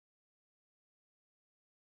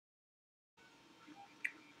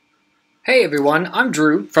Hey everyone, I'm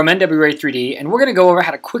Drew from NWA3D, and we're going to go over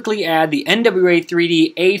how to quickly add the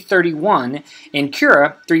NWA3D A31 in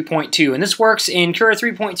Cura 3.2. And this works in Cura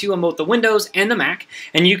 3.2 on both the Windows and the Mac.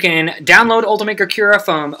 And you can download Ultimaker Cura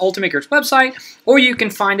from Ultimaker's website, or you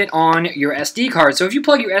can find it on your SD card. So if you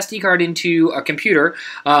plug your SD card into a computer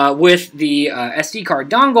with the SD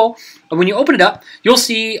card dongle, when you open it up, you'll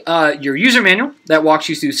see your user manual that walks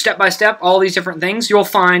you through step-by-step all these different things. You'll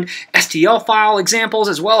find STL file examples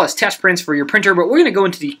as well as test prints for your printer, but we're going to go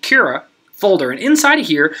into the Cura folder, and inside of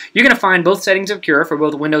here, you're going to find both settings of Cura for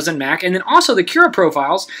both Windows and Mac, and then also the Cura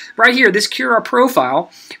profiles right here, this Cura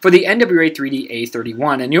profile for the NWA3D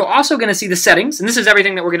A31. And you're also going to see the settings, and this is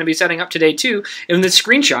everything that we're going to be setting up today too, in this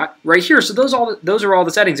screenshot right here. So those are all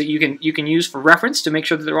the settings that you can use for reference to make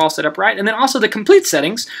sure that they're all set up right. And then also the complete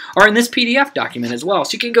settings are in this PDF document as well.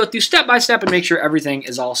 So you can go through step by step and make sure everything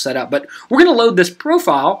is all set up. But we're going to load this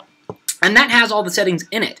profile, and that has all the settings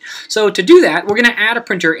in it. So to do that, we're going to add a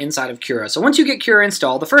printer inside of Cura. So once you get Cura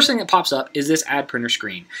installed, the first thing that pops up is this Add Printer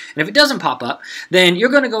screen. And if it doesn't pop up, then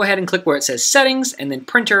you're going to go ahead and click where it says Settings, and then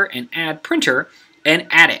Printer, and Add Printer, and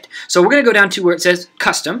add it. So we're going to go down to where it says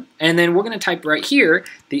Custom, and then we're going to type right here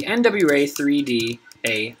the NWA3D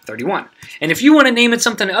A31. And if you want to name it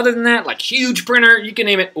something other than that, like huge printer, you can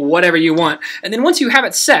name it whatever you want. And then once you have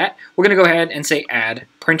it set, we're going to go ahead and say Add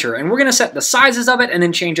Printer. And we're going to set the sizes of it and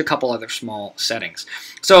then change a couple other small settings.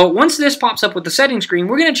 So once this pops up with the settings screen,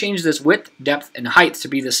 we're going to change this width, depth, and height to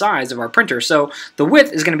be the size of our printer. So the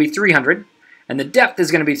width is going to be 300, and the depth is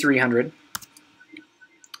going to be 300,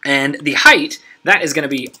 and the height, that is going to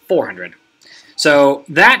be 400. So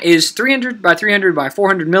that is 300 by 300 by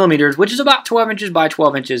 400 millimeters, which is about 12 inches by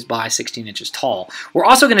 12 inches by 16 inches tall. We're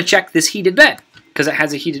also going to check this heated bed, because it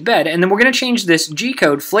has a heated bed, and then we're going to change this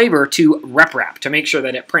G-code flavor to RepRap to make sure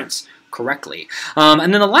that it prints correctly.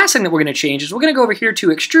 And then the last thing that we're going to change is we're going to go over here to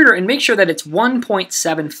extruder and make sure that it's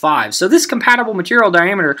 1.75. So this compatible material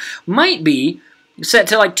diameter might be set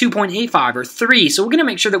to like 2.85 or 3. So we're going to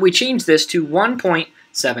make sure that we change this to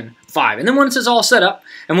 1.75. And then once it's all set up,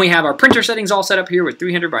 and we have our printer settings all set up here with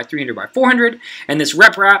 300 by 300 by 400, and this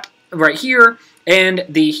RepRap right here, and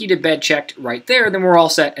the heated bed checked right there, then we're all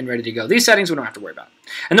set and ready to go. These settings we don't have to worry about.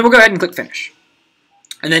 And then we'll go ahead and click Finish.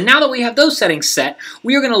 And then now that we have those settings set,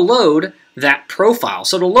 we are going to load that profile.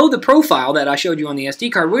 So to load the profile that I showed you on the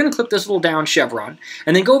SD card, we're going to click this little down chevron,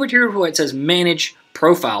 and then go over here where it says Manage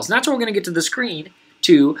Profiles. And that's where we're going to get to the screen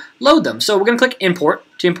to load them. So we're going to click Import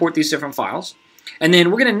to import these different files. And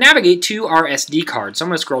then we're going to navigate to our SD card. So I'm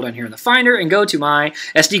going to scroll down here in the Finder and go to my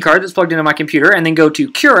SD card that's plugged into my computer, and then go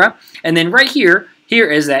to Cura, and then right here, here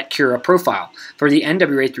is that Cura profile for the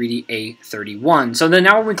NWA3D A31. So then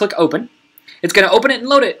now when we click Open, it's going to open it and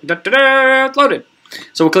load it. It's loaded.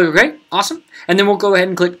 So we'll click OK, awesome, and then we'll go ahead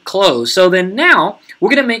and click Close. So then now we're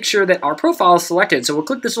going to make sure that our profile is selected. So we'll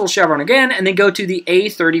click this little chevron again, and then go to the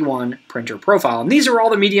A31 printer profile. And these are all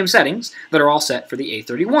the medium settings that are all set for the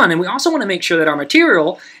A31. And we also want to make sure that our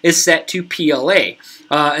material is set to PLA,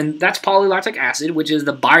 and that's polylactic acid, which is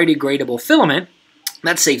the biodegradable filament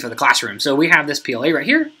that's safe for the classroom. So we have this PLA right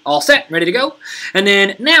here, all set, ready to go. And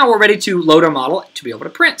then now we're ready to load our model to be able to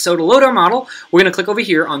print. So to load our model, we're going to click over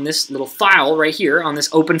here on this little file right here, on this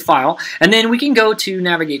open file, and then we can go to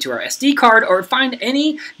navigate to our SD card or find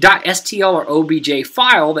any .stl or obj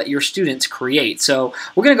file that your students create. So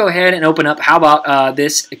we're going to go ahead and open up, how about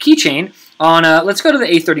this keychain on, let's go to the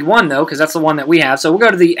A31 though, because that's the one that we have. So we'll go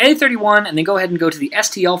to the A31 and then go ahead and go to the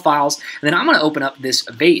STL files, and then I'm going to open up this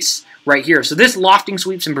vase right here. So this lofting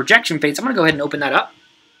sweeps and projection fades, I'm going to go ahead and open that up.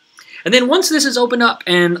 And then once this is opened up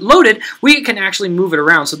and loaded, we can actually move it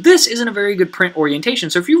around. So this isn't a very good print orientation.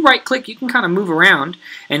 So if you right click, you can kind of move around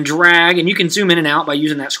and drag, and you can zoom in and out by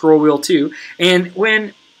using that scroll wheel too. And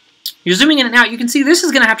when you're zooming in and out, you can see this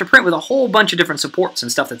is going to have to print with a whole bunch of different supports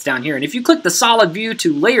and stuff that's down here. And if you click the solid view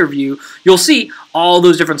to layer view, you'll see all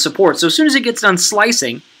those different supports. So as soon as it gets done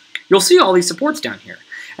slicing, you'll see all these supports down here.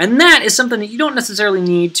 And that is something that you don't necessarily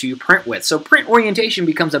need to print with. So print orientation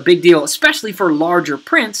becomes a big deal, especially for larger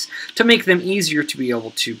prints, to make them easier to be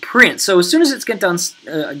able to print. So as soon as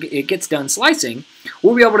it gets done slicing,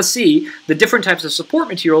 we'll be able to see the different types of support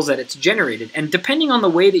materials that it's generated. And depending on the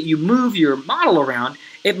way that you move your model around,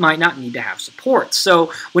 it might not need to have supports.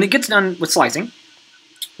 So when it gets done with slicing,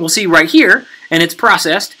 we'll see right here, and it's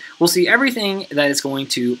processed, we'll see everything that is going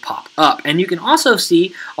to pop up. And you can also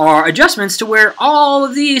see our adjustments to where all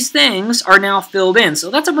of these things are now filled in. So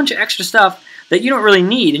that's a bunch of extra stuff that you don't really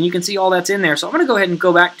need, and you can see all that's in there. So I'm going to go ahead and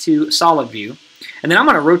go back to solid view, And then I'm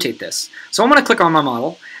going to rotate this. So I'm going to click on my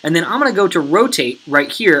model, and then I'm going to go to rotate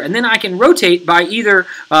right here. And then I can rotate by either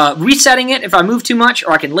resetting it if I move too much,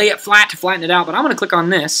 or I can lay it flat to flatten it out. But I'm going to click on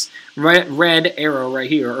this red arrow right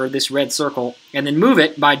here, or this red circle, and then move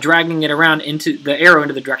it by dragging it around into the arrow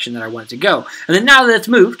into the direction that I want it to go. And then now that it's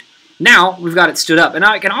moved, now we've got it stood up. And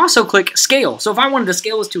I can also click scale. So if I wanted to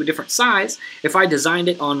scale this to a different size, if I designed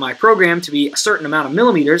it on my program to be a certain amount of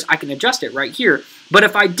millimeters, I can adjust it right here. But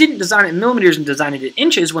if I didn't design it in millimeters and design it in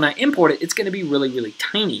inches, when I import it, it's going to be really, really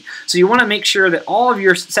tiny. So you want to make sure that all of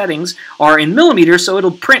your settings are in millimeters, so it'll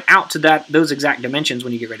print out to those exact dimensions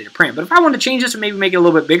when you get ready to print. But if I want to change this and maybe make it a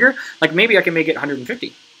little bit bigger, like maybe I can make it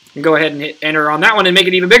 150. And go ahead and hit enter on that one and make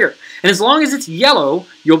it even bigger. And as long as it's yellow,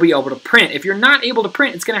 you'll be able to print. If you're not able to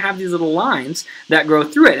print, it's going to have these little lines that grow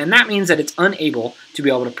through it. And that means that it's unable to be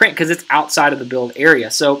able to print because it's outside of the build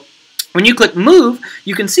area. So when you click move,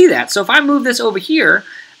 you can see that. So if I move this over here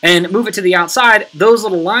and move it to the outside, those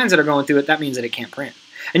little lines that are going through it, that means that it can't print.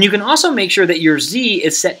 And you can also make sure that your Z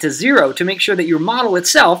is set to 0 to make sure that your model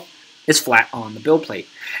itself is flat on the build plate.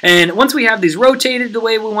 And once we have these rotated the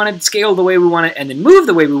way we want it, scaled the way we want it, and then moved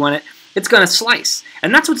the way we want it, it's going to slice.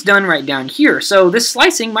 And that's what's done right down here. So this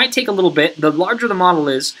slicing might take a little bit. The larger the model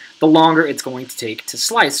is, the longer it's going to take to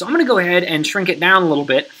slice. So I'm going to go ahead and shrink it down a little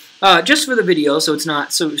bit just for the video so it's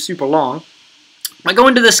not so super long. I go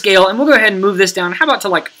into the scale, and we'll go ahead and move this down. How about to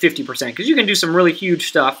like 50%? Because you can do some really huge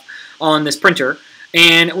stuff on this printer.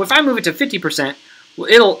 And if I move it to 50%,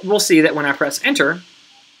 we'll see that when I press enter,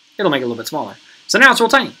 it'll make it a little bit smaller. So now it's real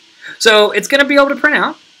tiny. So it's going to be able to print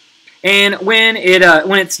out. And when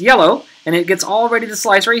it's yellow and it gets all ready to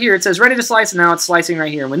slice right here, it says ready to slice, and now it's slicing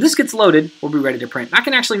right here. And when this gets loaded, we'll be ready to print. I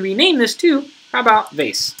can actually rename this too. How about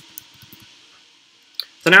vase?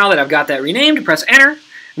 So now that I've got that renamed, press enter.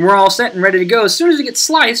 And we're all set and ready to go. As soon as it gets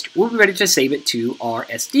sliced, we'll be ready to save it to our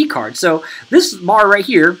SD card. So this bar right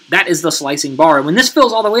here, that is the slicing bar. And when this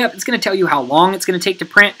fills all the way up, it's going to tell you how long it's going to take to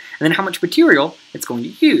print and then how much material it's going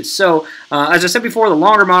to use. So as I said before, the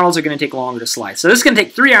longer models are going to take longer to slice. So this is going to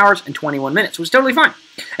take 3 hours and 21 minutes, which is totally fine.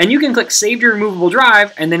 And you can click Save to Removable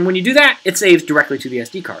Drive, and then when you do that, it saves directly to the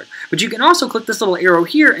SD card. But you can also click this little arrow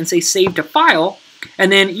here and say Save to File,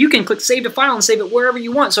 and then you can click Save to File and save it wherever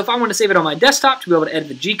you want. So if I want to save it on my desktop to be able to edit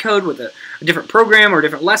the G-code with a different program or a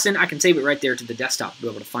different lesson, I can save it right there to the desktop to be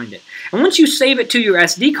able to find it. And once you save it to your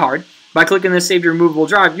SD card, by clicking this Save to Removable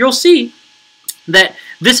Drive, you'll see that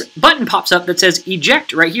this button pops up that says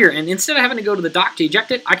Eject right here. And instead of having to go to the dock to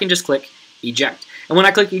eject it, I can just click Eject. And when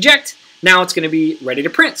I click Eject, now it's going to be ready to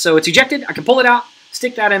print. So it's ejected, I can pull it out,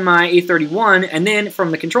 stick that in my A31, and then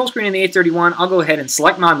from the control screen in the A31, I'll go ahead and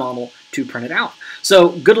select my model to print it out. So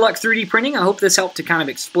good luck 3D printing. I hope this helped to kind of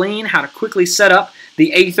explain how to quickly set up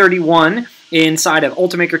the A31 inside of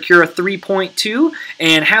Ultimaker Cura 3.2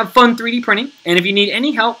 and have fun 3D printing. And if you need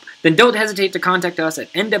any help, then don't hesitate to contact us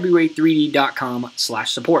at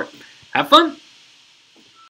NWA3D.com/support. Have fun!